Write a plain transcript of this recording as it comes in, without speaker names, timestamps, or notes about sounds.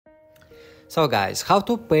So guys, how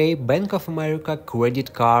to pay Bank of America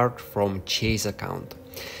credit card from Chase account.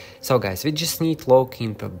 So guys, we just need to log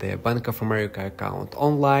into the Bank of America account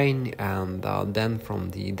online and then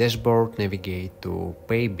from the dashboard navigate to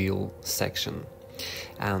pay bill section.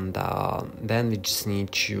 And then we just need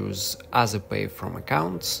to choose other pay from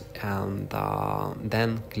accounts and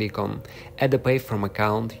then click on add a pay from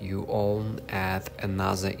account you own at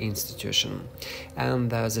another institution, and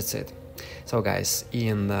that's it. So guys,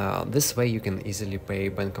 in this way you can easily pay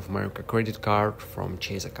Bank of America credit card from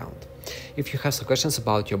Chase account. If you have some questions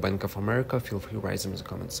about your Bank of America, feel free to write them in the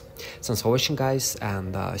comments. Thanks for watching guys,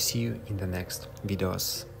 and see you in the next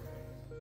videos.